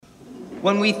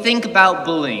When we think about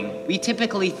bullying, we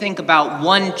typically think about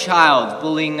one child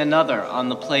bullying another on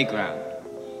the playground.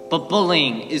 But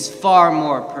bullying is far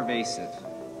more pervasive.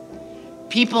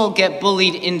 People get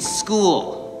bullied in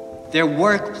school, their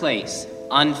workplace,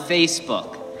 on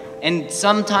Facebook, and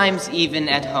sometimes even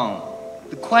at home.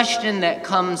 The question that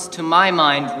comes to my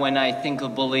mind when I think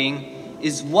of bullying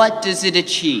is, what does it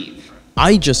achieve?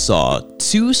 I just saw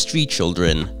two street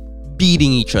children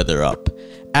beating each other up,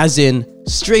 as in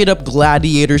straight up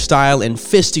gladiator style and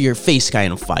fist to your face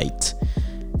kind of fight.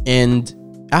 And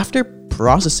after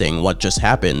processing what just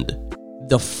happened,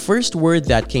 the first word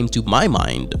that came to my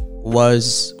mind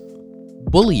was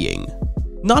bullying.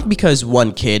 Not because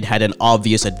one kid had an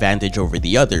obvious advantage over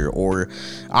the other, or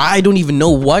I don't even know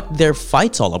what their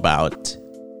fight's all about.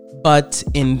 But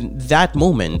in that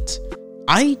moment,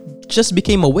 I just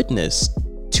became a witness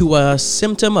to a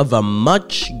symptom of a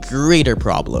much greater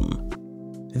problem.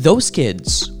 Those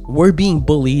kids were being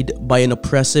bullied by an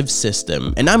oppressive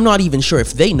system, and I'm not even sure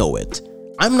if they know it.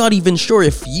 I'm not even sure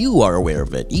if you are aware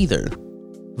of it either.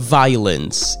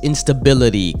 Violence,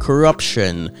 instability,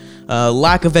 corruption,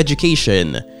 lack of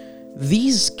education.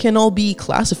 These can all be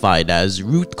classified as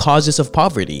root causes of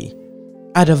poverty.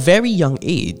 At a very young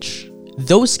age,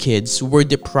 those kids were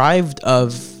deprived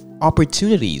of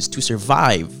opportunities to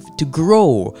survive, to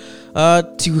grow,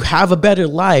 to have a better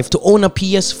life, to own a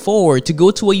PS4, to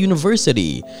go to a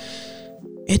university.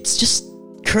 It's just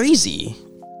crazy.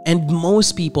 And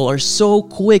most people are so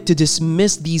quick to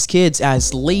dismiss these kids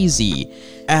as lazy,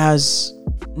 as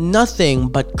nothing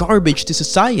but garbage to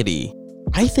society.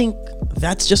 I think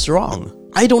that's just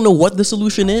wrong. I don't know what the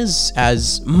solution is,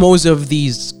 as most of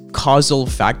these causal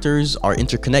factors are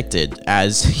interconnected,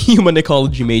 as human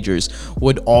ecology majors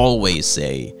would always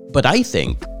say. But I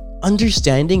think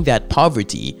understanding that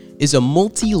poverty is a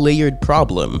multi-layered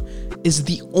problem is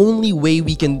the only way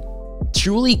we can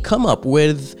truly come up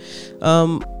with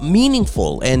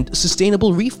meaningful and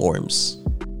sustainable reforms.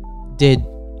 Did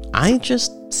I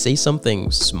just say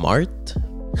something smart?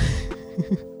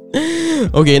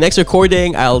 Okay, next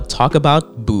recording, I'll talk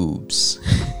about boobs.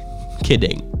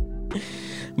 Kidding.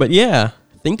 But yeah,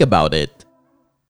 think about it.